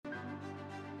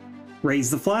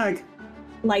Raise the flag.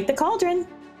 Light the cauldron.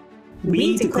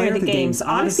 We declare the Games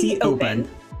Odyssey open.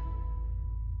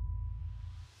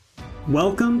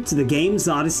 Welcome to the Games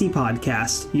Odyssey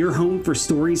podcast, your home for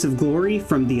stories of glory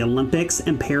from the Olympics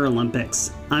and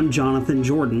Paralympics. I'm Jonathan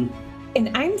Jordan.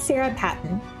 And I'm Sarah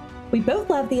Patton. We both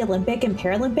love the Olympic and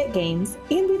Paralympic Games,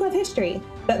 and we love history.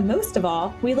 But most of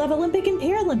all, we love Olympic and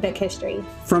Paralympic history.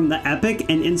 From the epic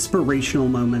and inspirational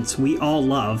moments we all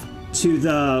love, to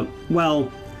the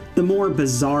more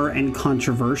bizarre and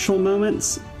controversial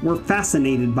moments, we're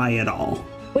fascinated by it all.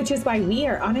 Which is why we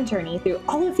are on a journey through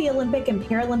all of the Olympic and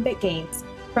Paralympic Games,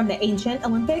 from the ancient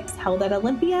Olympics held at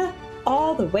Olympia,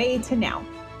 all the way to now.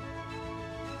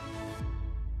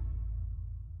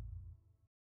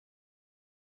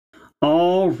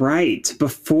 All right,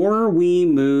 before we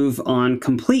move on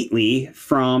completely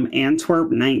from Antwerp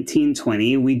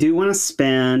 1920, we do want to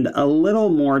spend a little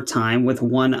more time with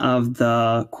one of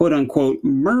the quote-unquote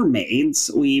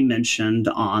mermaids we mentioned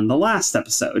on the last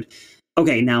episode.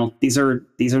 Okay, now these are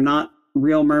not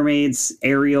real mermaids.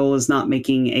 Ariel is not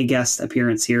making a guest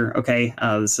appearance here. Okay,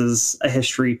 this is a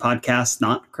history podcast,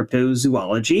 not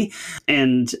cryptozoology.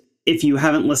 And if you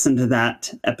haven't listened to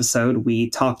that episode, we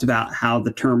talked about how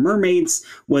the term mermaids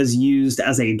was used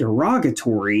as a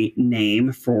derogatory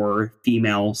name for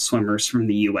female swimmers from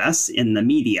the U.S. in the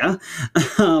media,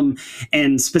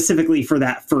 and specifically for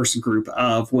that first group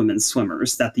of women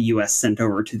swimmers that the U.S. sent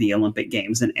over to the Olympic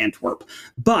Games in Antwerp.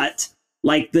 But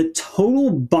like the total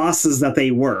bosses that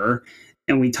they were,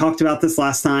 and we talked about this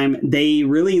last time, they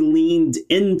really leaned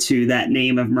into that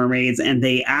name of mermaids and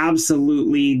they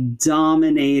absolutely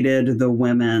dominated the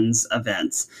women's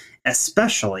events,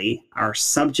 especially our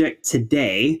subject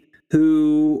today,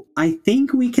 who I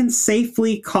think we can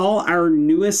safely call our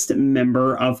newest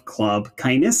member of Club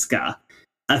Kyniska,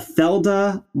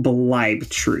 Ethelda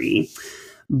Bleibtrey.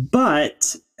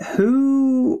 But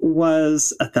who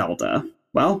was Ethelda?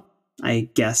 Well, I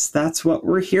guess that's what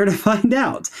we're here to find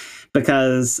out,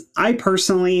 because I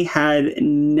personally had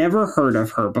never heard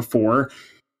of her before.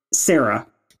 Sarah,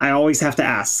 I always have to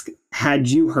ask, had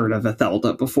you heard of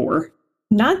Ethelda before?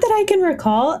 Not that I can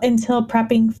recall until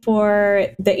prepping for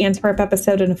the Antwerp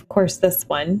episode and, of course, this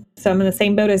one. So I'm in the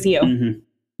same boat as you. Mm-hmm.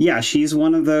 Yeah, she's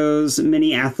one of those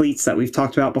many athletes that we've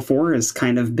talked about before, has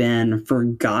kind of been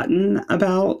forgotten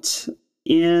about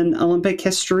in Olympic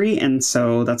history, and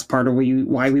so that's part of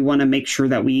why we want to make sure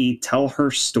that we tell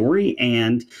her story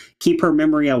and keep her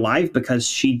memory alive, because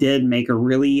she did make a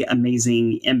really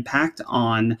amazing impact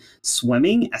on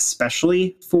swimming,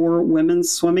 especially for women's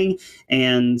swimming,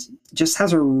 and just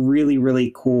has a really,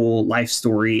 really cool life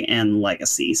story and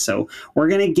legacy. So we're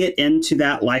going to get into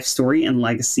that life story and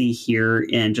legacy here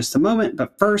in just a moment.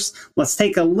 But first, let's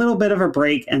take a little bit of a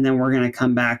break, and then we're going to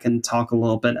come back and talk a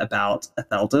little bit about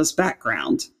Ethelda's background.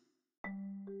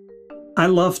 I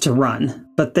love to run,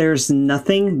 but there's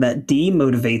nothing that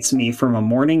demotivates me from a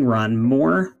morning run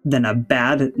more than a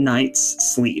bad night's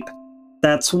sleep.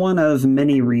 That's one of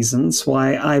many reasons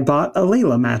why I bought a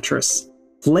Layla mattress.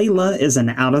 Layla is an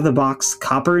out-of-the-box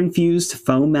copper-infused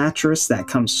foam mattress that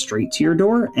comes straight to your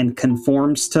door and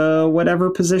conforms to whatever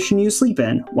position you sleep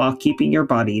in while keeping your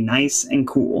body nice and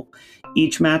cool.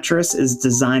 Each mattress is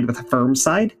designed with a firm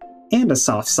side and a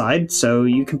soft side, so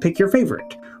you can pick your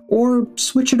favorite, or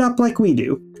switch it up like we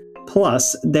do.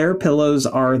 Plus, their pillows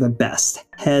are the best,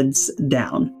 heads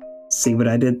down. See what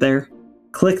I did there?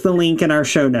 Click the link in our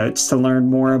show notes to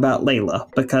learn more about Layla,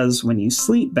 because when you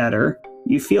sleep better,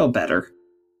 you feel better.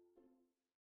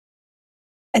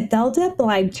 Ethelda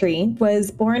Bleibtrey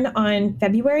was born on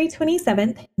February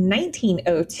 27,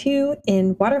 1902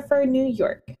 in Waterford, New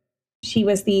York. She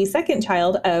was the second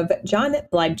child of John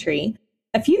Bleibtrey,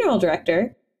 a funeral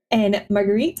director, and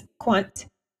Marguerite Quant,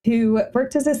 who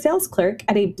worked as a sales clerk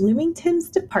at a Bloomington's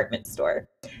department store.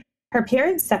 Her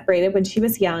parents separated when she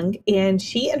was young, and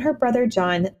she and her brother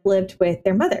John lived with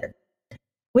their mother.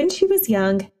 When she was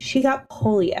young, she got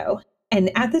polio. And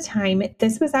at the time,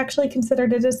 this was actually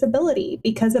considered a disability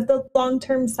because of the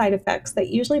long-term side effects that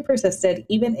usually persisted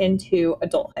even into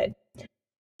adulthood.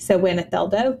 So when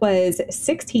Ethelda was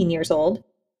 16 years old,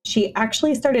 she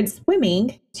actually started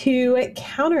swimming to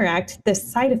counteract the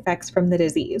side effects from the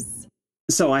disease.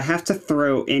 So I have to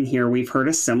throw in here, we've heard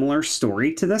a similar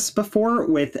story to this before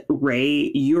with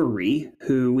Ray Urey,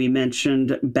 who we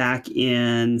mentioned back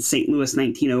in St. Louis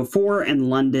 1904 and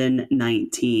London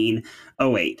 1906.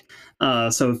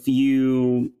 1908. So if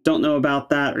you don't know about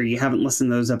that or you haven't listened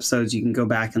to those episodes, you can go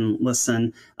back and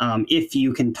listen if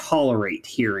you can tolerate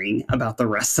hearing about the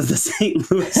rest of the St.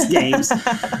 Louis games.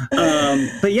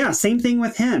 But yeah, same thing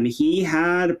with him. He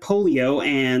had polio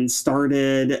and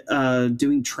started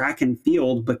doing track and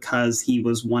field because he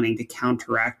was wanting to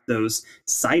counteract those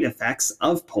side effects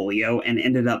of polio and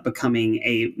ended up becoming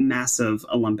a massive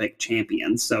Olympic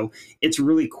champion. So it's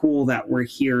really cool that we're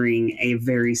hearing a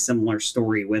very similar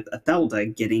story with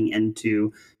Ethelda getting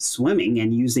into swimming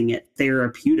and using it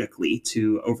therapeutically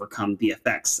to overcome the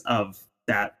effects of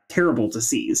that terrible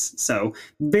disease. So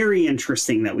very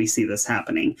interesting that we see this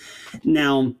happening.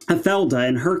 Now, Ethelda,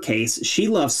 in her case, she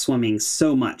loves swimming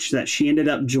so much that she ended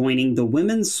up joining the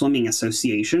Women's Swimming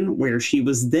Association, where she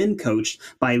was then coached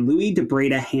by Louis de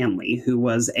Breda Hanley, who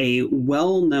was a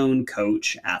well-known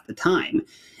coach at the time.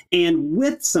 And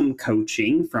with some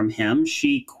coaching from him,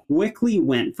 she quickly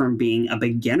went from being a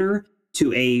beginner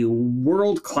to a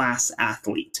world-class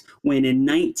athlete, when in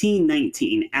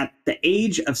 1919, at the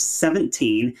age of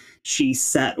 17, she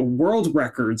set world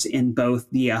records in both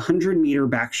the 100-meter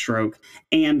backstroke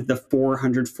and the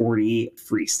 440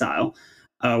 freestyle,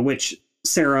 which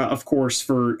Sarah, of course,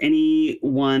 for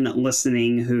anyone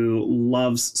listening who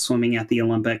loves swimming at the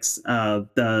Olympics,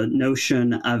 the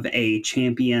notion of a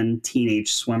champion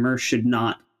teenage swimmer should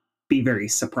not be very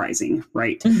surprising,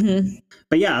 right? Mm-hmm.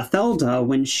 But yeah, Ethelda,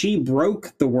 when she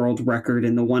broke the world record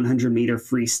in the 100-meter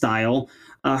freestyle,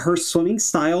 her swimming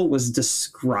style was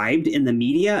described in the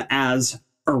media as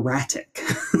erratic.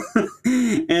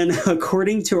 And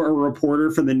according to a reporter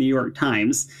for the New York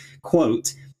Times,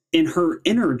 quote, "In her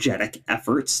energetic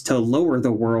efforts to lower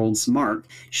the world's mark,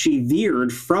 she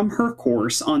veered from her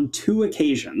course on 2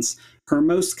 occasions, her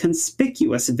most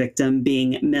conspicuous victim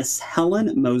being Miss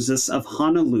Helen Moses of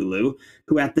Honolulu,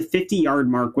 who at the 50-yard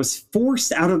mark was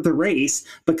forced out of the race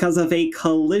because of a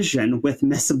collision with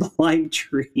Miss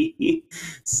Bleibtrey."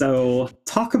 So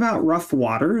talk about rough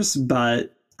waters,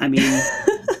 but I mean,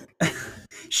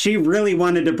 she really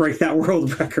wanted to break that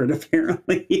world record,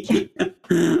 apparently. Yeah.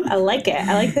 I like it.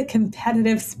 I like the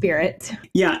competitive spirit.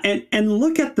 Yeah, and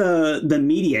look at the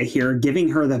media here giving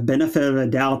her the benefit of a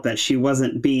doubt that she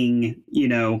wasn't being,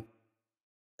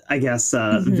 I guess,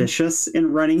 vicious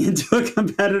in running into a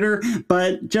competitor,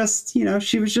 but just,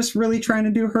 she was just really trying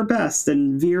to do her best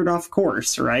and veered off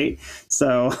course, right?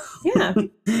 So yeah,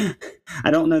 I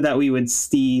don't know that we would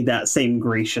see that same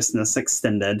graciousness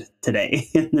extended today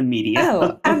in the media.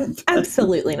 Oh,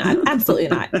 absolutely not. Absolutely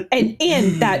not. And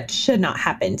that should not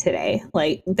happen today.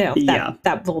 Like, no,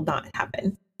 that will not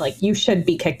happen. Like, you should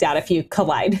be kicked out if you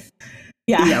collide.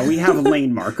 Yeah. Yeah, we have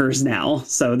lane markers now.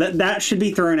 So that should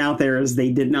be thrown out there, as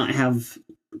they did not have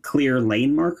clear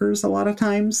lane markers a lot of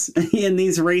times in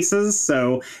these races.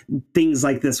 So things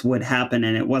like this would happen,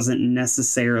 and it wasn't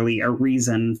necessarily a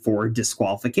reason for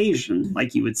disqualification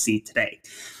like you would see today.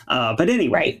 But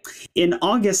anyway, in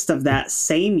August of that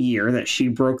same year that she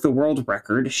broke the world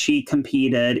record, she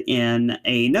competed in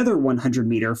another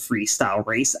 100-meter freestyle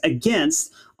race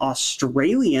against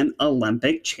Australian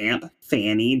Olympic champ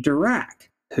Fanny Durack,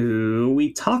 who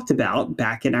we talked about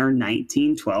back in our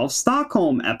 1912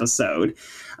 Stockholm episode.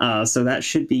 So that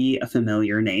should be a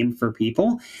familiar name for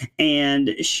people.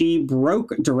 And she broke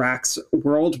Durack's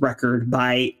world record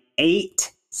by 8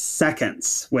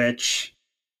 seconds, which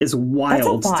is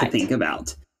wild to think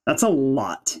about. That's a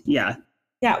lot. Yeah.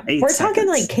 Yeah. We're talking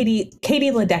like Katie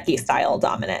Ledecky style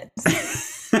dominance.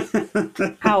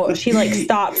 How she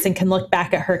stops and can look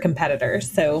back at her competitors.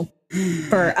 So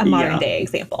for a modern day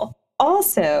example.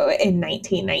 Also in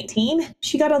 1919,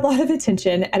 she got a lot of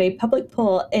attention at a public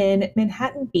pool in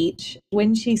Manhattan Beach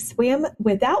when she swam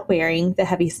without wearing the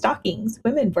heavy stockings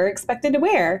women were expected to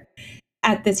wear.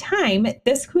 At the time,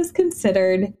 this was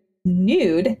considered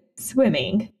nude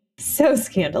swimming. So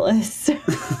scandalous.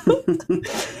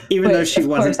 Even though she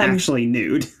wasn't actually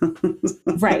nude.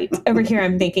 Right. Over here,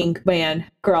 I'm thinking, man,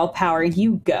 girl power,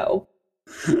 you go.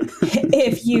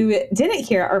 If you didn't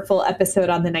hear our full episode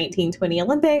on the 1920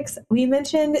 Olympics, we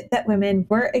mentioned that women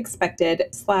were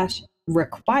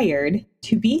expected/required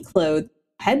to be clothed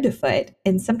head to foot,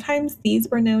 and sometimes these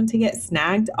were known to get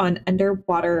snagged on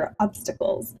underwater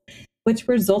obstacles, which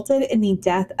resulted in the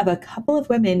death of a couple of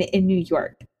women in New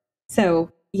York.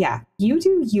 So, yeah, you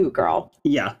do you, girl.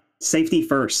 Yeah, safety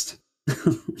first.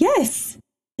 Yes.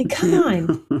 Come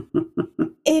on.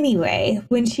 Anyway,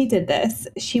 when she did this,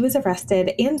 she was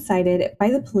arrested and cited by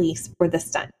the police for the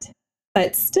stunt.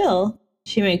 But still,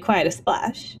 she made quite a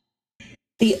splash.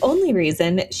 The only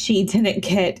reason she didn't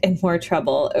get in more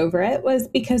trouble over it was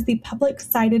because the public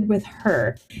sided with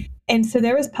her And so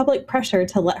there was public pressure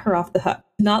to let her off the hook.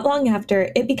 Not long after,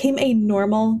 it became a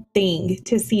normal thing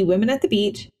to see women at the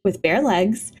beach with bare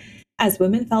legs, as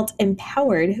women felt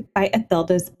empowered by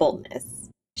Ethelda's boldness.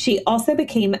 She also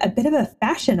became a bit of a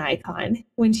fashion icon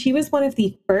when she was one of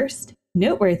the first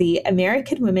noteworthy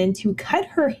American women to cut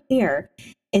her hair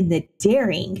in the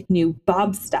daring new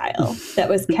bob style that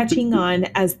was catching on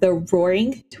as the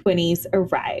Roaring Twenties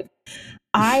arrived.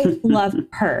 I love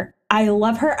her. I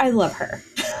love her. I love her.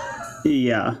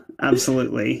 Yeah,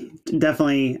 absolutely.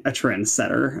 Definitely a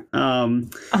trendsetter.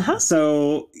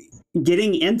 So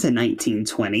getting into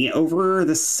 1920, over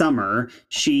the summer,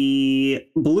 she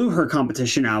blew her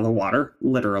competition out of the water,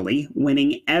 literally,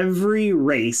 winning every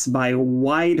race by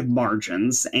wide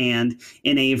margins and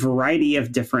in a variety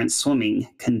of different swimming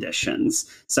conditions.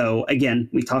 So again,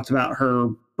 we talked about her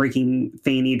breaking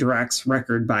Fanny Drack's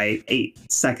record by 8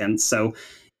 seconds. So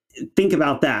think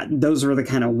about that. Those are the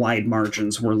kind of wide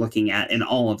margins we're looking at in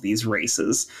all of these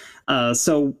races.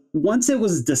 So once it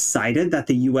was decided that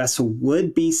the U.S.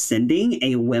 would be sending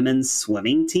a women's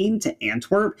swimming team to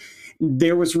Antwerp,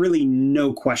 there was really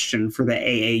no question for the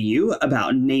AAU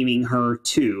about naming her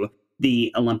to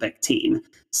the Olympic team.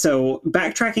 So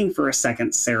backtracking for a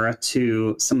second, Sarah,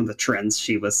 to some of the trends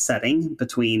she was setting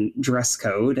between dress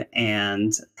code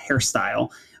and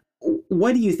hairstyle,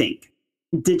 what do you think?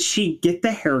 Did she get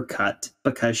the haircut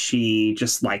because she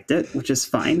just liked it, which is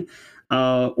fine?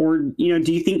 Or, do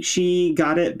you think she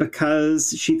got it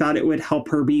because she thought it would help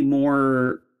her be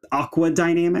more aqua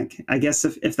dynamic, I guess,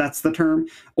 if that's the term,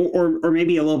 or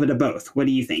maybe a little bit of both? What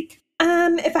do you think?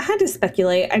 If I had to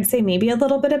speculate, I'd say maybe a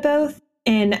little bit of both.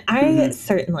 And I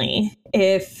certainly,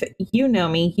 if you know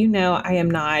me, you know I am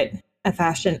not a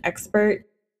fashion expert,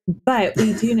 but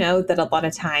we do know that a lot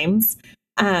of times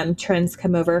trends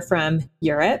come over from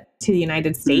Europe to the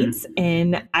United States.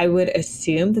 And I would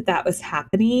assume that that was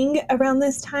happening around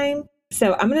this time.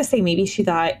 So I'm going to say maybe she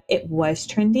thought it was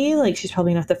trendy. Like she's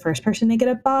probably not the first person to get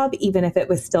a bob, even if it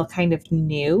was still kind of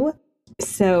new.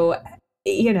 So,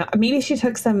 maybe she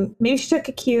took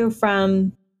a cue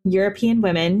from European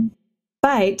women,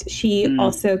 but she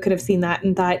also could have seen that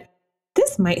and thought,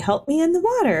 this might help me in the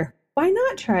water. Why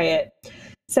not try it?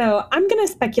 So I'm going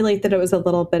to speculate that it was a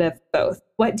little bit of both.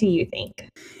 What do you think?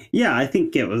 Yeah, I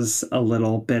think it was a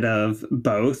little bit of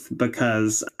both,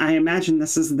 because I imagine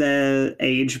this is the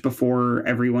age before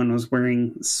everyone was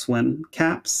wearing swim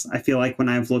caps. I feel like when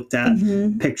I've looked at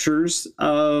pictures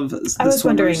of the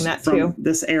swimmers from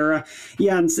this era,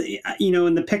 and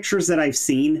in the pictures that I've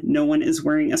seen, no one is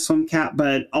wearing a swim cap,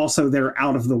 but also they're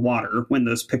out of the water when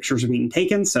those pictures are being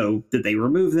taken. So did they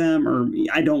remove them? Or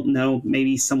I don't know,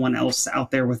 maybe someone else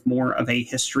out there with more of a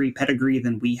history pedigree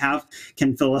than we have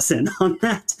can fill us in on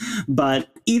that. But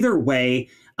either way,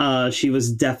 she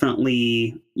was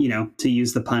definitely, to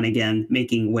use the pun again,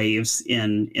 making waves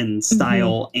in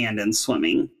style and in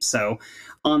swimming. So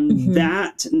on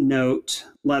that note,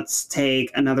 let's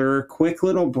take another quick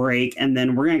little break, and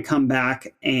then we're going to come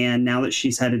back. And now that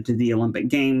she's headed to the Olympic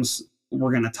Games,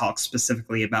 we're going to talk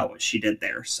specifically about what she did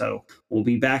there. So we'll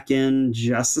be back in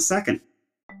just a second.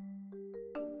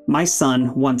 My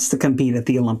son wants to compete at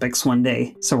the Olympics one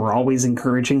day, so we're always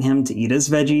encouraging him to eat his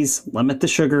veggies, limit the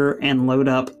sugar, and load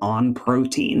up on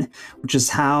protein, which is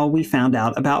how we found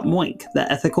out about Moink, the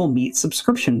ethical meat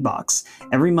subscription box.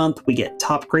 Every month we get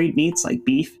top-grade meats like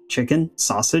beef, chicken,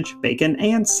 sausage, bacon,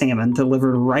 and salmon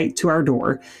delivered right to our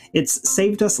door. It's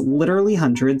saved us literally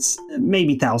hundreds,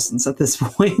 maybe thousands at this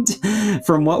point,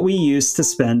 from what we used to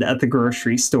spend at the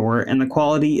grocery store, and the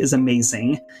quality is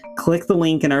amazing. Click the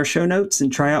link in our show notes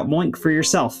and try out Moink for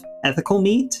yourself. Ethical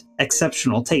meat,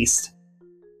 exceptional taste.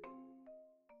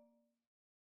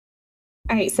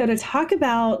 All right, so to talk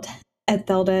about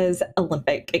Ethelda's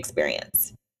Olympic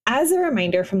experience. As a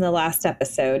reminder from the last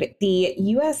episode, the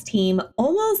U.S. team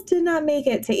almost did not make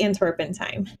it to Antwerp in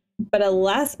time, but a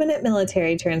last-minute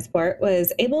military transport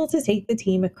was able to take the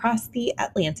team across the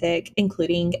Atlantic,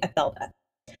 including Ethelda.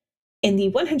 In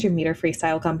the 100-meter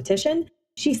freestyle competition,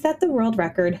 she set the world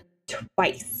record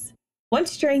twice,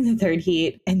 once during the third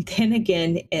heat and then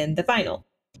again in the final.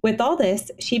 With all this,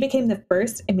 she became the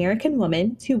first American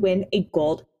woman to win a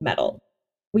gold medal.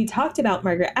 We talked about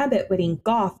Margaret Abbott winning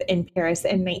golf in Paris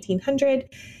in 1900,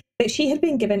 but she had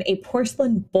been given a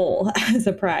porcelain bowl as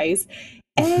a prize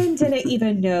and didn't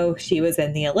even know she was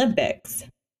in the Olympics.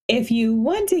 If you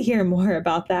want to hear more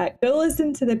about that, go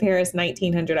listen to the Paris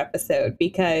 1900 episode,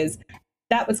 because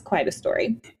that was quite a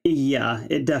story. Yeah,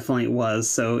 it definitely was.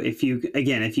 So if you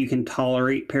can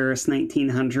tolerate Paris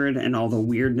 1900 and all the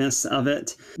weirdness of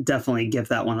it, definitely give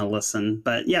that one a listen.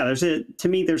 But yeah, to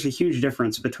me, there's a huge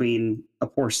difference between a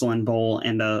porcelain bowl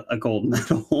and a gold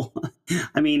medal.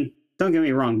 I mean, don't get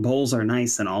me wrong, bowls are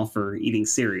nice and all for eating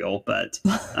cereal, but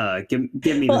give me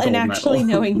the gold and medal.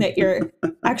 knowing that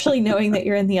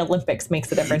you're in the Olympics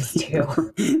makes a difference too.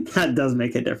 That does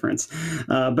make a difference.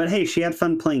 But hey, she had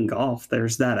fun playing golf.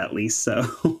 There's that at least. So,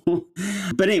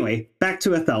 but anyway, back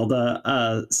to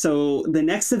Ethelda. So the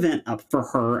next event up for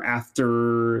her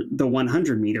after the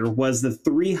 100 meter was the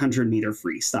 300 meter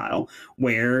freestyle,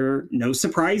 where, no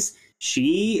surprise,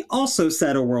 she also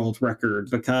set a world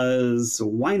record, because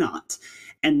why not?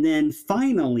 And then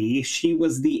finally, she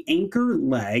was the anchor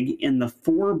leg in the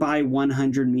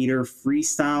 4x100 meter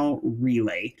freestyle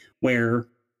relay, where,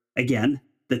 again,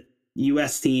 the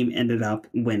US team ended up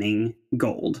winning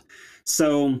gold.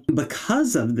 So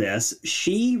because of this,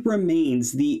 she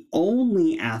remains the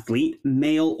only athlete,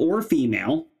 male or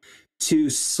female,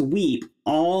 to sweep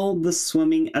all the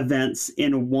swimming events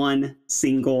in one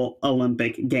single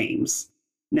Olympic Games.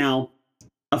 Now,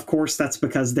 of course, that's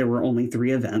because there were only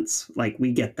 3 events. Like,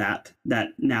 we get that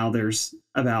now there's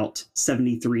about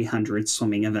 7,300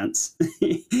 swimming events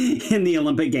in the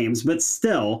Olympic Games. But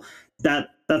still,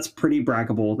 that's pretty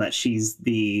braggable that she's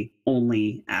the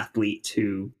only athlete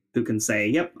who can say,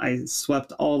 yep, I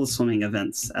swept all the swimming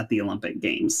events at the Olympic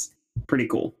Games. Pretty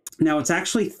cool. Now, it's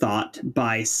actually thought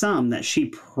by some that she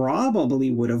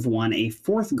probably would have won a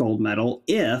 4th gold medal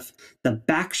if the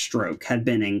backstroke had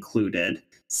been included,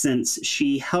 since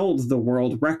she held the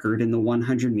world record in the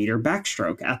 100-meter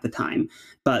backstroke at the time.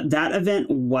 But that event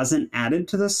wasn't added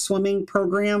to the swimming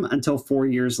program until 4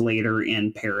 years later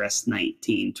in Paris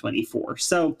 1924.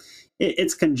 So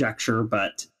it's conjecture,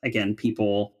 but again,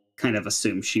 people kind of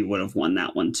assume she would have won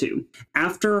that one too.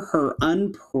 After her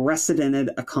unprecedented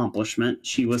accomplishment,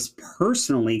 she was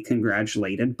personally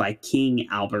congratulated by King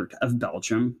Albert of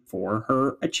Belgium for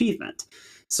her achievement.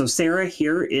 So Sarah,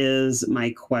 here is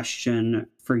my question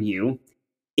for you.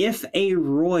 If a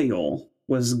royal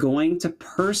was going to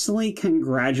personally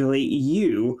congratulate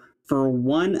you for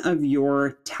one of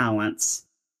your talents,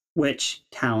 which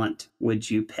talent would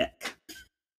you pick?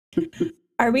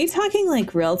 Are we talking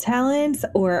like real talents,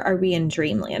 or are we in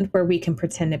dreamland where we can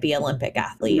pretend to be Olympic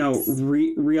athletes? No,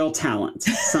 real talent.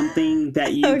 Something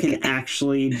that you can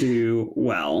actually do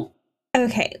well.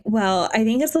 Okay, well, I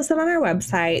think it's listed on our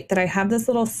website that I have this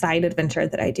little side adventure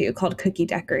that I do called cookie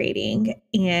decorating.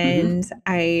 And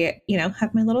I,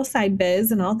 have my little side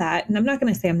biz and all that. And I'm not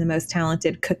going to say I'm the most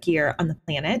talented cookier on the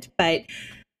planet, but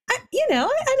I know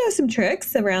some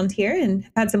tricks around here and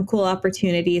have had some cool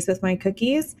opportunities with my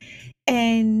cookies.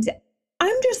 And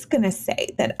I'm just going to say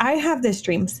that I have this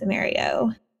dream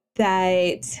scenario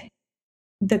that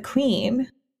the Queen,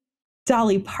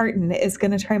 Dolly Parton, is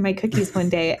going to try my cookies one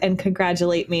day and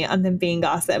congratulate me on them being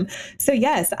awesome. So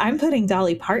yes, I'm putting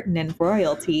Dolly Parton in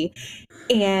royalty,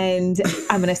 and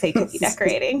I'm going to say cookie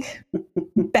decorating.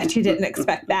 Bet you didn't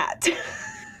expect that.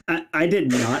 I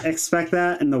did not expect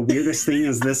that. And the weirdest thing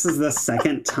is, this is the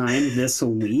second time this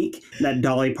week that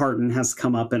Dolly Parton has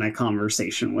come up in a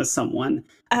conversation with someone.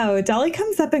 Oh, Dolly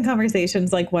comes up in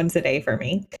conversations like once a day for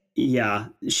me. Yeah,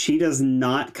 she does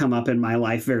not come up in my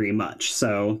life very much.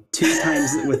 So 2 times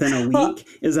within a week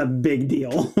is a big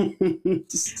deal.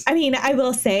 I mean, I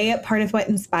will say part of what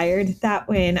inspired that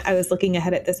when I was looking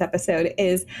ahead at this episode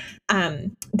is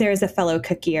there's a fellow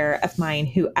cookier of mine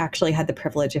who actually had the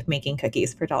privilege of making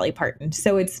cookies for Dolly Parton.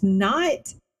 So it's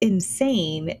not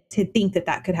insane to think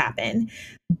that could happen.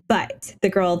 But the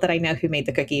girl that I know who made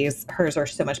the cookies, hers are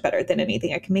so much better than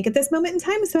anything I can make at this moment in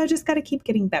time. So I just got to keep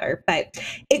getting better. But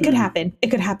it could happen.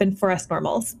 It could happen for us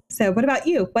normals. So what about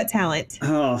you? What talent?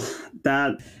 Oh,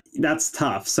 that's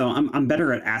tough. So I'm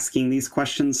better at asking these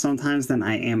questions sometimes than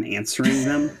I am answering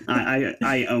them.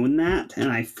 I own that,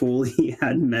 and I fully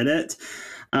admit it.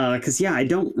 Because, I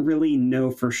don't really know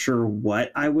for sure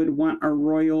what I would want a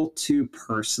royal to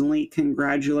personally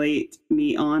congratulate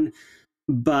me on.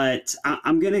 But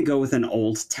I'm going to go with an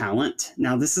old talent.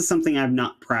 Now, this is something I've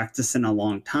not practiced in a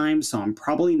long time, so I'm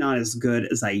probably not as good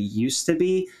as I used to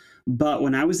be. But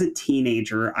when I was a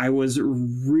teenager, I was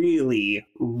really,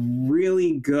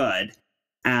 really good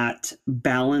at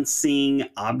balancing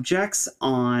objects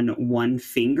on one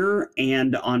finger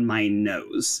and on my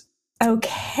nose.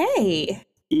 Okay.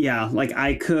 Yeah, like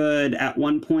at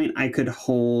one point, I could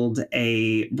hold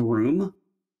a broom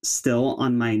still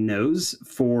on my nose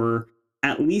for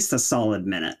at least a solid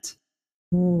minute.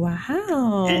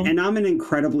 Wow. And I'm an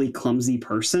incredibly clumsy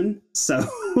person, so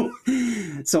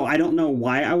so I don't know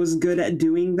why I was good at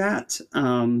doing that,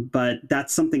 but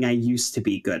that's something I used to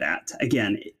be good at.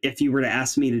 Again, if you were to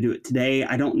ask me to do it today,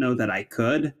 I don't know that I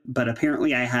could, but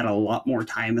apparently I had a lot more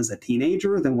time as a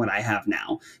teenager than what I have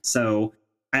now. So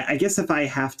I guess if I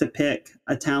have to pick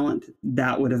a talent,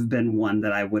 that would have been one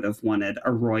that I would have wanted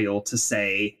a royal to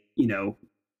say,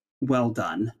 well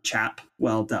done, chap,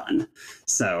 well done.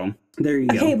 So there you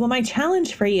Okay, go. well, my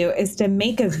challenge for you is to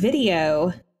make a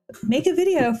video. Make a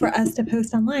video for us to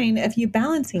post online of you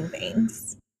balancing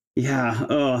things. Yeah,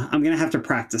 I'm gonna have to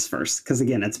practice first because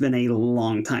again, it's been a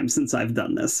long time since I've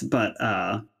done this. But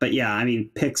yeah, I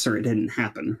mean, pics or it didn't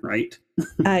happen, right?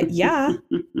 Yeah.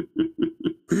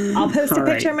 I'll post All a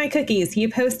picture right. of my cookies. You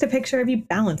post a picture of you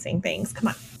balancing things. Come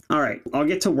on. All right, I'll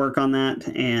get to work on that.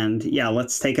 And yeah,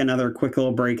 let's take another quick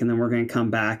little break and then we're going to come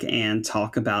back and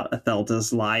talk about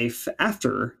Ethelda's life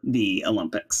after the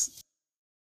Olympics.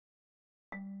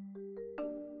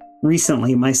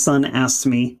 Recently, my son asked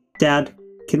me, "Dad,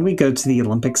 can we go to the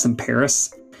Olympics in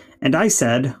Paris?" And I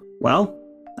said, "Well,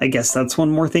 I guess that's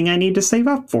one more thing I need to save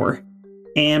up for."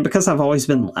 And because I've always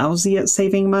been lousy at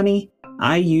saving money,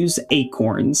 I use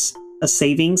Acorns, a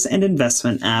savings and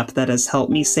investment app that has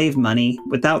helped me save money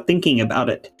without thinking about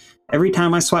it. Every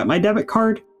time I swipe my debit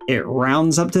card, it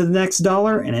rounds up to the next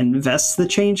dollar and invests the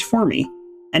change for me.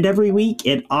 And every week,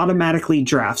 it automatically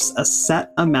drafts a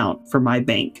set amount for my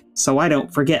bank, so I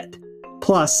don't forget.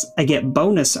 Plus, I get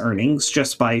bonus earnings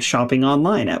just by shopping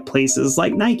online at places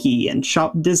like Nike and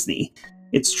Shop Disney.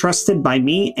 It's trusted by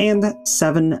me and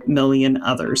 7 million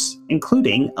others,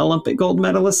 including Olympic gold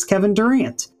medalist Kevin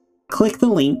Durant. Click the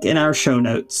link in our show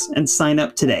notes and sign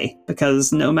up today,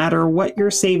 because no matter what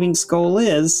your savings goal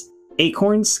is,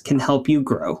 Acorns can help you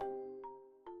grow.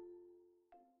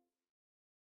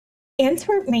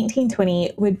 Antwerp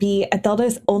 1920 would be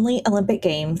Ethelda's only Olympic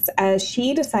Games as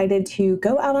she decided to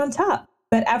go out on top.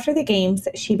 But after the Games,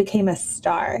 she became a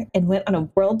star and went on a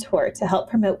world tour to help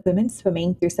promote women's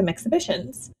swimming through some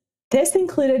exhibitions. This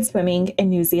included swimming in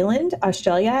New Zealand,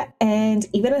 Australia, and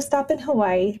even a stop in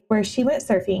Hawaii, where she went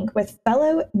surfing with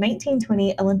fellow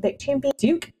 1920 Olympic champion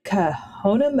Duke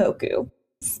Kahonamoku.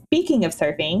 Speaking of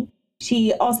surfing,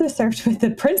 she also surfed with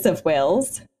the Prince of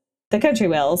Wales, the country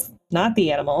whales, not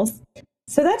the animals.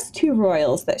 So that's 2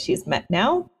 royals that she's met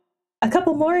now. A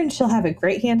couple more and she'll have a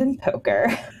great hand in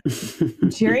poker.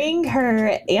 During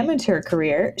her amateur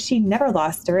career, she never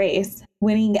lost a race,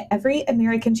 winning every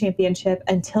American championship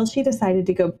until she decided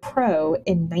to go pro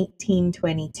in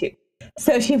 1922.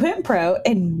 So she went pro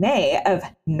in May of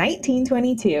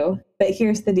 1922, but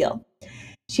here's the deal.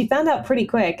 She found out pretty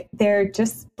quick there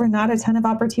just were not a ton of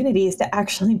opportunities to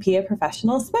actually be a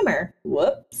professional swimmer.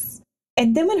 Whoops.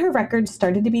 And then when her record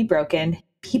started to be broken,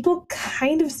 people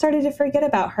kind of started to forget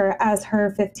about her as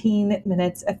her 15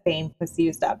 minutes of fame was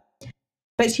used up.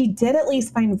 But she did at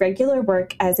least find regular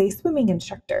work as a swimming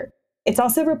instructor. It's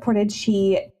also reported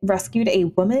she rescued a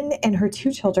woman and her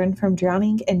 2 children from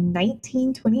drowning in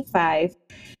 1925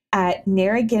 at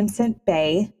Narragansett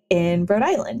Bay in Rhode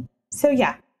Island. So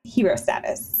yeah, hero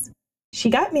status.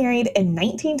 She got married in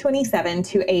 1927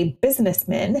 to a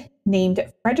businessman named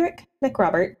Frederick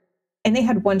McRobert, and they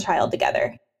had 1 child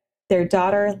together, their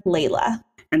daughter, Layla.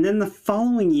 And then the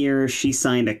following year, she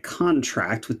signed a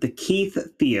contract with the Keith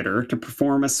Theater to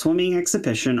perform a swimming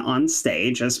exhibition on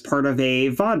stage as part of a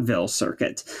vaudeville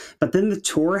circuit. But then the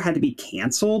tour had to be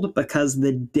canceled because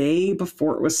the day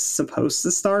before it was supposed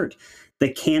to start, the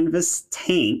canvas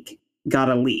tank got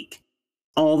a leak.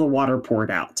 All the water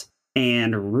poured out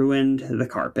and ruined the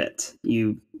carpet.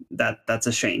 That's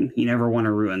a shame. You never want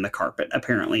to ruin the carpet,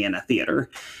 apparently, in a theater.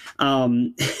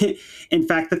 In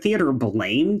fact, the theater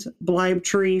blamed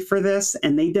Bleibtrey for this,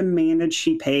 and they demanded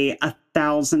she pay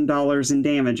 $1,000 in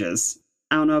damages.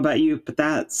 I don't know about you, but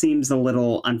that seems a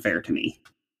little unfair to me.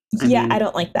 I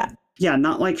don't like that. Yeah,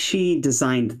 not like she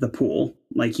designed the pool.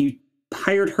 Like, you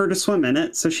hired her to swim in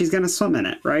it, so she's going to swim in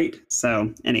it, right?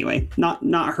 So anyway,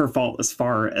 not her fault as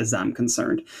far as I'm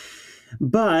concerned.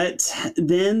 But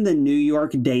then the New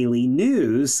York Daily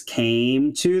News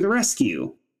came to the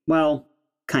rescue. Well,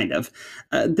 kind of.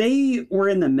 They were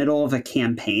in the middle of a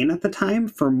campaign at the time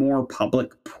for more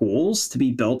public pools to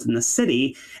be built in the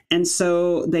city, and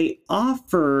so they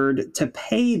offered to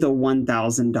pay the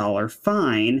 $1,000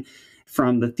 fine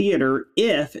from the theater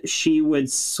if she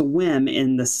would swim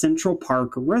in the Central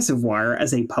Park Reservoir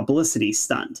as a publicity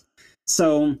stunt.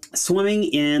 So swimming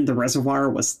in the reservoir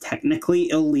was technically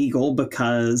illegal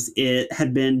because it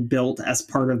had been built as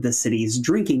part of the city's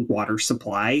drinking water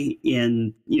supply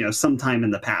in, sometime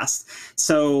in the past.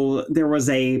 So there was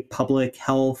a public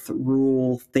health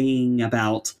rule thing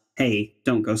about, hey,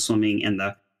 don't go swimming in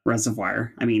the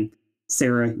reservoir. I mean,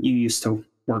 Sarah, you used to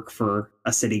work for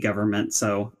a city government,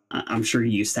 so I'm sure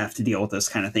you used to have to deal with those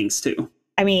kind of things too.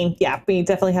 I mean, yeah, we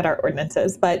definitely had our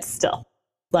ordinances, but still,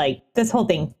 like, this whole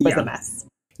thing was a mess.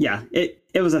 Yeah,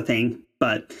 it was a thing.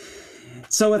 But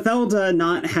so Ethelda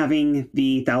not having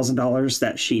the $1,000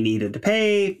 that she needed to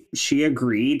pay, she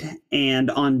agreed.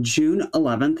 And on June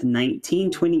 11th,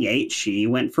 1928, she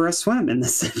went for a swim in the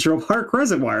Central Park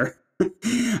Reservoir.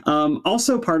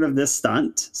 Also part of this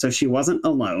stunt, so she wasn't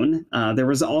alone. There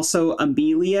was also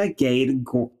Amelia Gade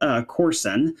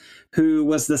Corson, who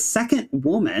was the second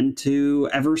woman to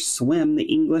ever swim the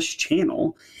English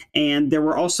Channel. And there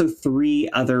were also 3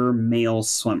 other male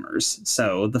swimmers.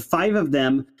 So the 5 of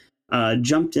them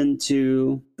jumped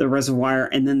into the reservoir,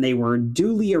 and then they were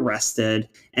duly arrested,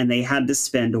 and they had to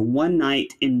spend 1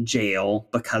 night in jail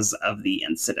because of the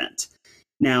incident.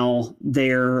 Now,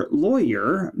 their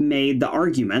lawyer made the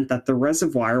argument that the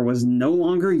reservoir was no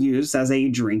longer used as a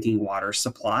drinking water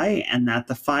supply, and that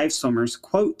the 5 swimmers,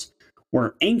 quote,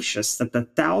 were anxious that the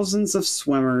thousands of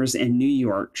swimmers in New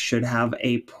York should have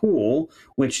a pool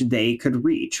which they could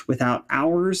reach without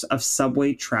hours of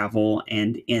subway travel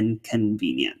and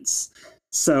inconvenience.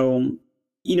 So,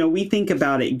 we think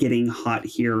about it getting hot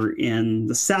here in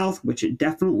the South, which it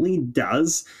definitely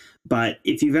does. But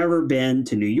if you've ever been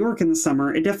to New York in the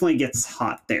summer, it definitely gets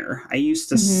hot there. I used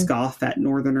to scoff at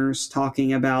Northerners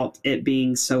talking about it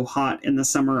being so hot in the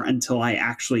summer until I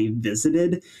actually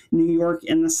visited New York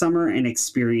in the summer and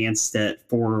experienced it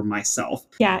for myself.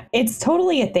 Yeah, it's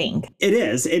totally a thing. It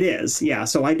is. Yeah.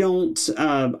 So I don't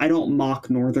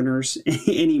mock Northerners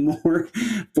anymore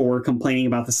for complaining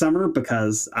about the summer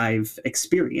because I've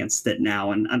experienced it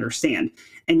now and understand.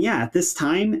 And yeah, at this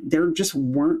time, there just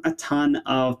weren't a ton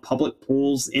of public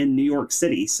pools in New York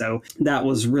City. So that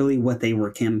was really what they were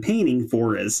campaigning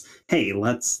for is, hey,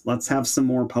 let's have some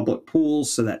more public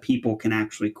pools so that people can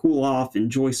actually cool off,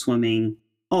 enjoy swimming,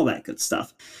 all that good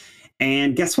stuff.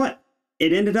 And guess what?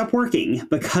 It ended up working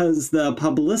because the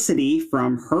publicity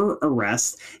from her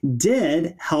arrest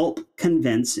did help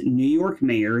convince New York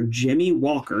Mayor Jimmy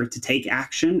Walker to take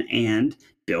action and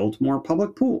build more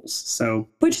public pools. So,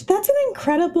 which that's an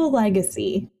incredible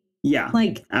legacy. Yeah,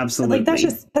 like absolutely. Like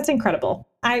that's incredible.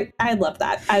 I love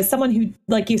that. As someone who,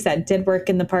 like you said, did work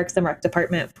in the Parks and Rec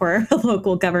department for a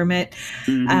local government,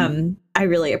 I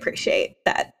really appreciate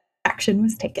that action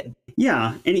was taken.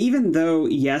 Yeah, and even though,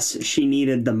 yes, she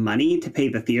needed the money to pay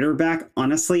the theater back,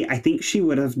 honestly, I think she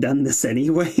would have done this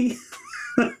anyway.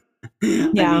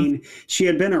 Yeah. I mean, she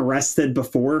had been arrested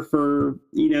before for,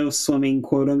 swimming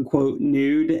quote unquote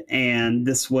nude. And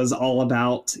this was all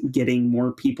about getting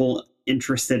more people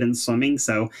interested in swimming.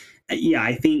 So, yeah,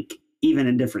 I think even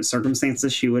in different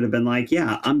circumstances, she would have been like,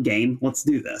 yeah, I'm game. Let's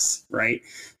do this. Right.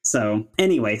 So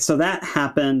anyway, so that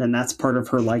happened. And that's part of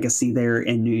her legacy there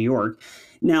in New York.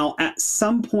 Now, at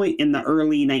some point in the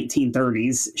early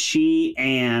 1930s, she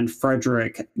and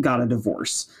Frederick got a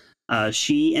divorce.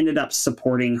 She ended up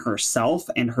supporting herself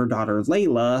and her daughter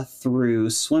Layla through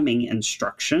swimming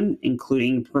instruction,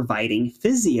 including providing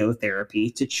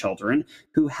physiotherapy to children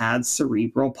who had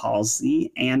cerebral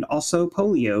palsy and also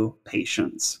polio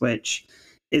patients, which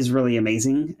is really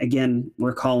amazing. Again,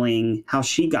 recalling how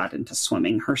she got into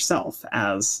swimming herself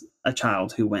as a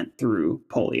child who went through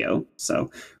polio.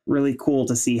 So really cool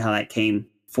to see how that came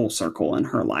full circle in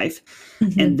her life.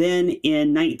 And then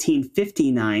in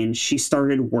 1959, she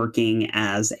started working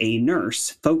as a nurse,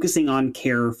 focusing on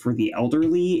care for the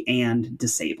elderly and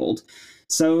disabled.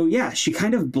 So yeah, she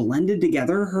kind of blended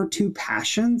together her 2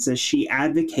 passions as she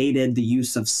advocated the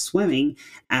use of swimming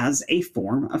as a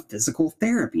form of physical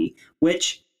therapy,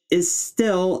 which is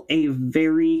still a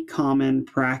very common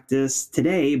practice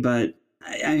today, but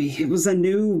it was a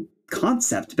new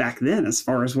concept back then, as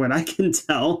far as what I can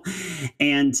tell.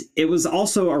 And it was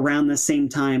also around the same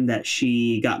time that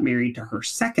she got married to her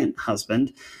second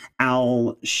husband,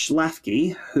 Al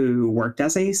Schlafke, who worked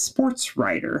as a sports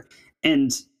writer.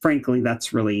 And frankly,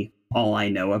 that's really all I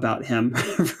know about him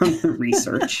from the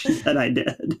research that I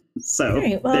did. So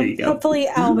right, well, there you go. Hopefully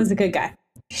Al was a good guy.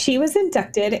 She was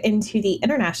inducted into the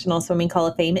International Swimming Hall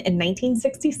of Fame in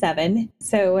 1967.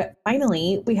 So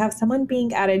finally, we have someone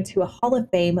being added to a Hall of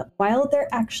Fame while they're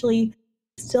actually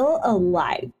still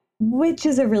alive, which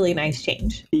is a really nice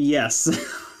change. Yes.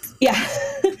 Yeah.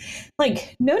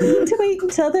 Like, no need to wait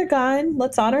until they're gone.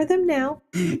 Let's honor them now.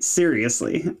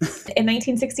 Seriously. In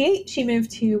 1968, she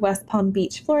moved to West Palm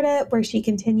Beach, Florida, where she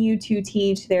continued to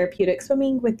teach therapeutic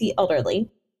swimming with the elderly.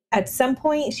 At some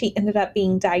point, she ended up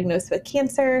being diagnosed with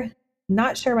cancer,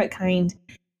 not sure what kind,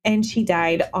 and she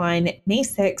died on May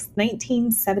 6,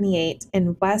 1978,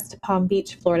 in West Palm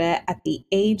Beach, Florida, at the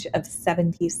age of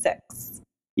 76.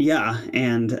 Yeah,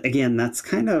 and again, that's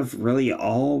kind of really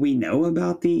all we know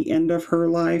about the end of her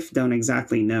life. Don't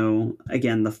exactly know,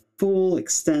 again, the full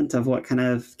extent of what kind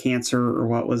of cancer or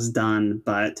what was done,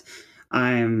 but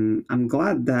I'm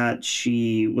glad that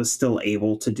she was still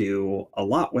able to do a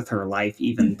lot with her life,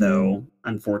 even though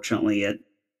unfortunately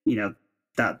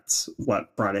that's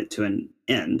what brought it to an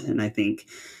end. And I think,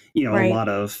 Right. a lot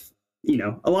of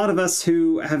us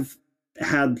who have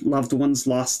had loved ones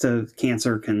lost to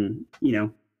cancer can,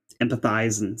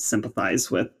 empathize and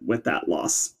sympathize with that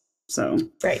loss. So,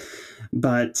 Right.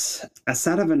 but as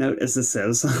sad of a note as this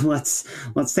is, let's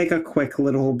take a quick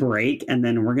little break, and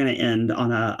then we're going to end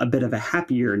on a bit of a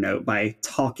happier note by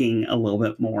talking a little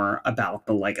bit more about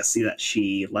the legacy that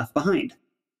she left behind.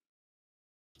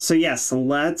 So yes,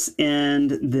 let's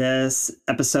end this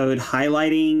episode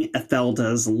highlighting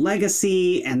Ethelda's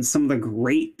legacy and some of the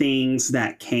great things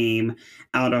that came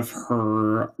out of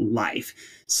her life.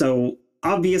 So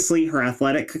obviously her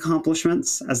athletic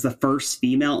accomplishments as the first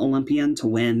female Olympian to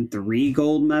win 3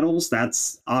 gold medals,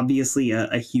 that's obviously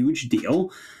a huge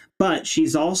deal. But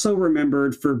she's also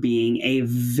remembered for being a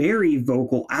very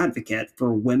vocal advocate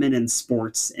for women in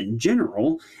sports in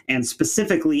general, and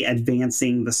specifically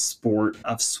advancing the sport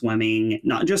of swimming,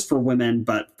 not just for women,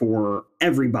 but for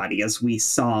everybody, as we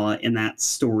saw in that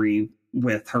story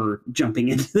with her jumping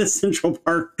into the Central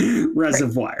Park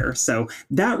reservoir. Right. So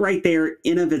that right there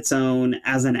in of its own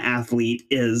as an athlete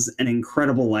is an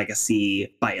incredible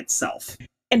legacy by itself.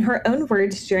 In her own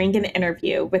words during an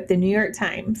interview with the New York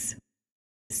Times,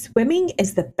 "Swimming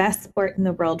is the best sport in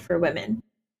the world for women.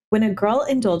 When a girl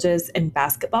indulges in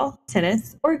basketball,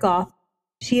 tennis, or golf,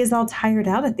 she is all tired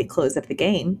out at the close of the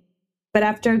game. But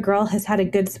after a girl has had a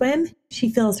good swim, she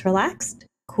feels relaxed,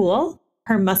 cool,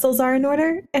 her muscles are in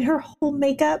order, and her whole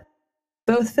makeup,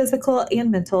 both physical and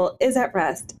mental, is at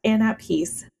rest and at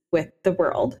peace with the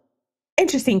world."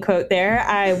 Interesting quote there.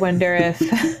 I wonder if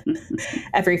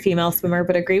every female swimmer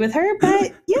would agree with her,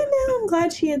 but I'm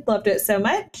glad she had loved it so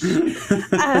much. I'm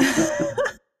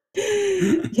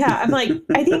like,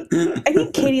 I think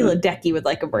Katie Ledecky would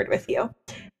like a word with you.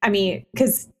 I mean,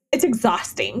 because it's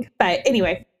exhausting. But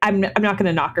anyway, I'm not going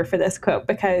to knock her for this quote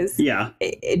because she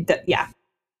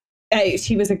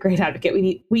was a great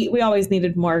advocate. We always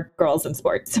needed more girls in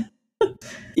sports.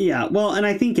 Yeah, well, and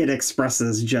I think it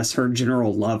expresses just her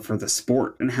general love for the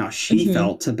sport and how she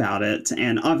felt about it.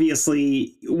 And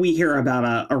obviously, we hear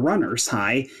about a runner's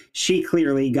high. She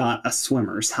clearly got a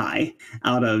swimmer's high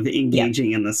out of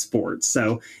engaging in the sport.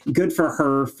 So good for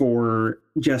her for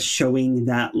just showing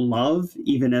that love,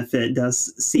 even if it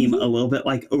does seem a little bit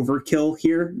like overkill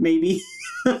here, maybe,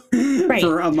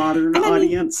 for a modern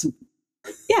audience.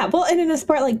 Well, and in a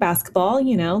sport like basketball,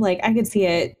 like I could see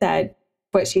it that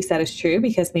what she said is true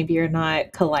because maybe you're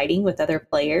not colliding with other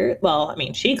players. Well, I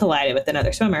mean, she collided with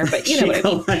another swimmer, but you know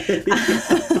what I mean.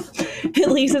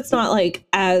 At least it's not like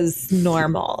as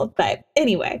normal. But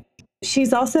anyway,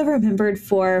 she's also remembered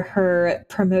for her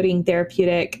promoting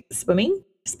therapeutic swimming,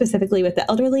 specifically with the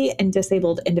elderly and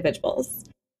disabled individuals.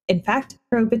 In fact,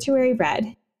 her obituary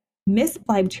read, "Miss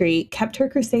Bleibtrey kept her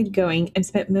crusade going and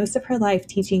spent most of her life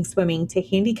teaching swimming to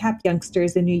handicapped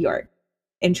youngsters in New York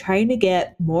and trying to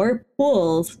get more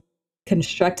pools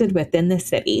constructed within the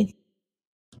city."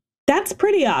 That's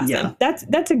pretty awesome. Yeah.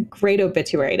 That's a great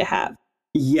obituary to have.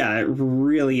 Yeah, it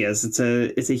really is. It's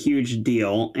a huge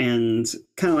deal. And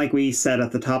kind of like we said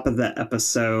at the top of the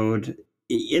episode,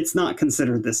 it's not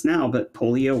considered this now, but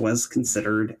polio was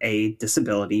considered a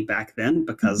disability back then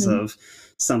because of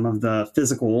some of the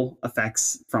physical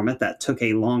effects from it that took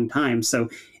a long time. So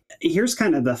here's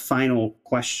kind of the final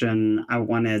question I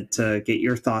wanted to get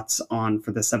your thoughts on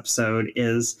for this episode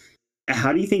is,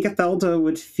 how do you think Ethelda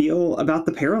would feel about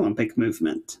the Paralympic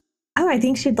movement? Oh, I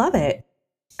think she'd love it.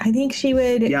 I think she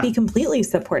would be completely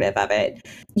supportive of it.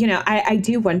 I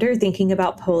do wonder, thinking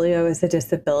about polio as a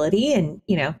disability, and,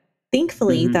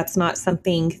 thankfully that's not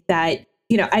something that,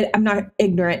 I'm not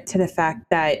ignorant to the fact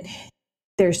that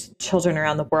there's children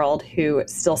around the world who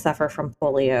still suffer from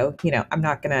polio. I'm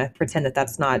not going to pretend that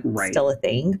that's not still a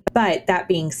thing. But that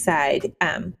being said,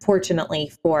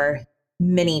 fortunately for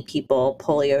many people,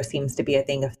 polio seems to be a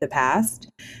thing of the past.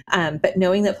 But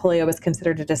knowing that polio was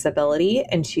considered a disability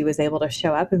and she was able to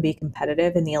show up and be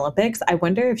competitive in the Olympics, I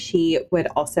wonder if she would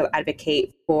also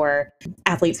advocate for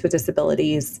athletes with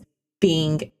disabilities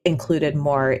being included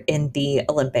more in the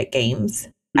Olympic Games.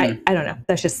 I don't know.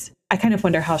 That's just, I kind of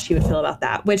wonder how she would feel about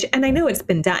that, and I know it's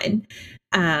been done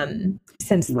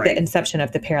since the inception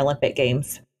of the Paralympic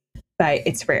Games, but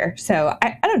it's rare. So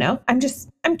I don't know.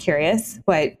 I'm curious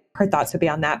what her thoughts would be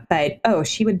on that. But,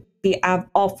 she would be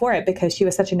all for it because she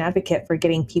was such an advocate for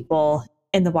getting people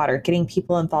in the water, getting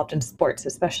people involved in sports,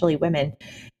 especially women.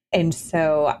 And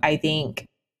so I think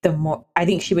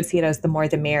she would see it as the more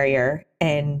the merrier.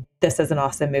 And this is an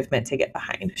awesome movement to get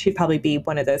behind. She'd probably be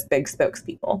one of those big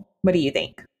spokespeople. What do you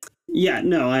think? Yeah,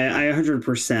 no, I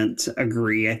 100%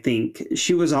 agree. I think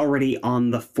she was already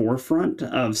on the forefront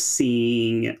of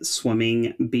seeing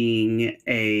swimming being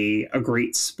a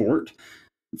great sport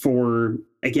for,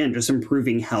 again, just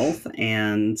improving health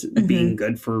and being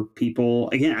good for people.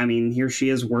 Again, I mean, here she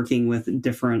is working with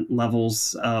different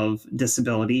levels of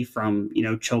disability from,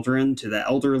 children to the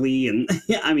elderly and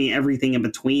I mean, everything in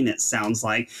between, it sounds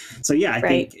like. So, yeah,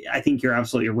 I think you're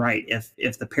absolutely right. If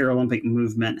the Paralympic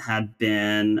movement had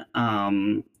been,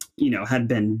 had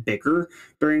been bigger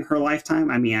during her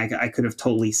lifetime, I mean, I could have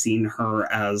totally seen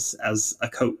her as a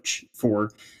coach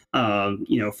for,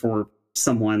 for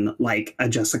someone like a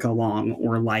Jessica Long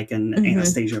or like an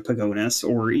Anastasia Pagonis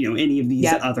or, any of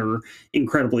these other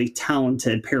incredibly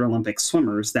talented Paralympic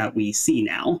swimmers that we see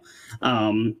now.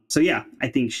 So, yeah, I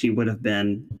think she would have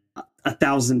been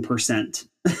 1,000%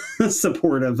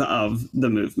 supportive of the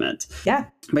movement. Yeah.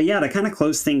 But yeah, to kind of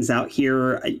close things out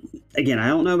here, again, I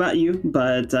don't know about you,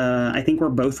 but I think we're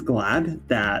both glad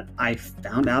that I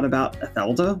found out about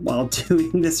Ethelda while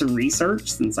doing this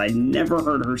research, since I never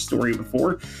heard her story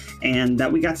before, and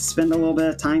that we got to spend a little bit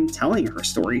of time telling her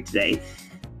story today.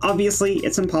 Obviously,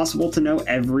 it's impossible to know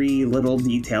every little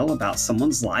detail about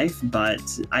someone's life, but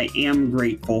I am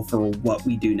grateful for what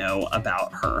we do know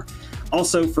about her.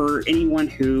 Also, for anyone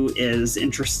who is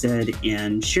interested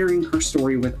in sharing her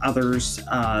story with others,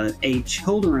 a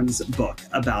children's book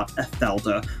about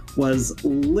Ethelda was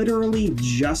literally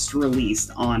just released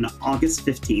on August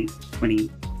 15th,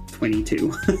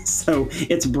 2022. So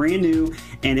it's brand new,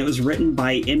 and it was written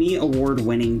by Emmy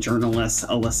Award-winning journalist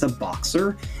Alyssa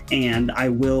Boxer, and I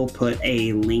will put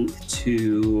a link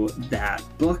to that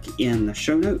book in the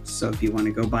show notes. So if you want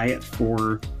to go buy it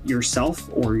for yourself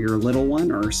or your little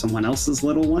one or someone else's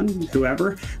little one,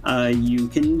 whoever, you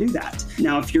can do that.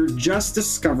 Now, if you're just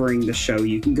discovering the show,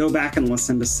 you can go back and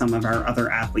listen to some of our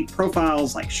other athlete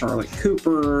profiles like Charlotte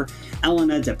Cooper,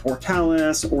 Elena De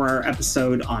Portales, or our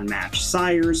episode on Match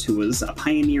Sires, who was a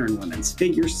pioneer in women's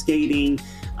figure skating.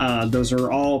 Those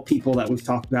are all people that we've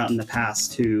talked about in the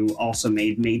past who also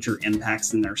made major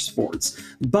impacts in their sports.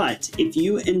 But if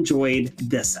you enjoyed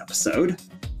this episode,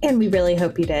 and we really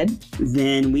hope you did,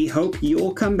 then we hope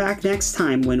you'll come back next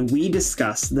time when we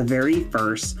discuss the very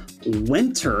first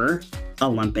Winter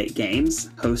Olympic Games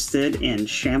hosted in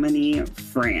Chamonix,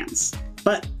 France.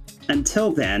 But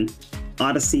until then,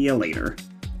 Odyssey you later.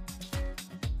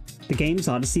 The Games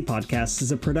Odyssey podcast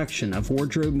is a production of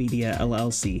Wardrobe Media,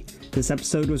 LLC. This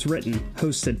episode was written,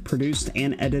 hosted, produced,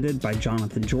 and edited by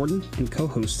Jonathan Jordan and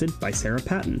co-hosted by Sarah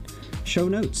Patton. Show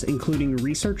notes, including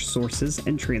research sources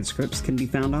and transcripts, can be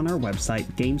found on our website,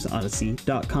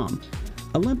 gamesodyssey.com.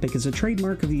 Olympic is a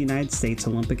trademark of the United States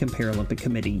Olympic and Paralympic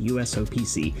Committee,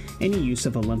 USOPC. Any use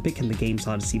of Olympic in the Games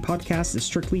Odyssey podcast is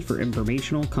strictly for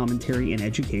informational, commentary, and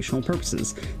educational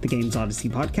purposes. The Games Odyssey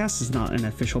podcast is not an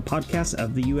official podcast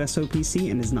of the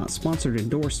USOPC and is not sponsored,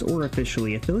 endorsed, or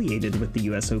officially affiliated with the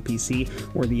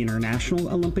USOPC or the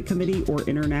International Olympic Committee or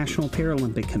International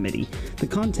Paralympic Committee. The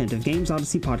content of Games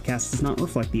Odyssey podcast does not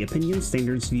reflect the opinions,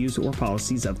 standards, views, or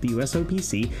policies of the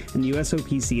USOPC, and the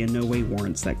USOPC in no way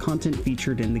warrants that content featured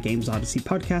in the Games Odyssey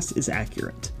podcast is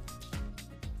accurate.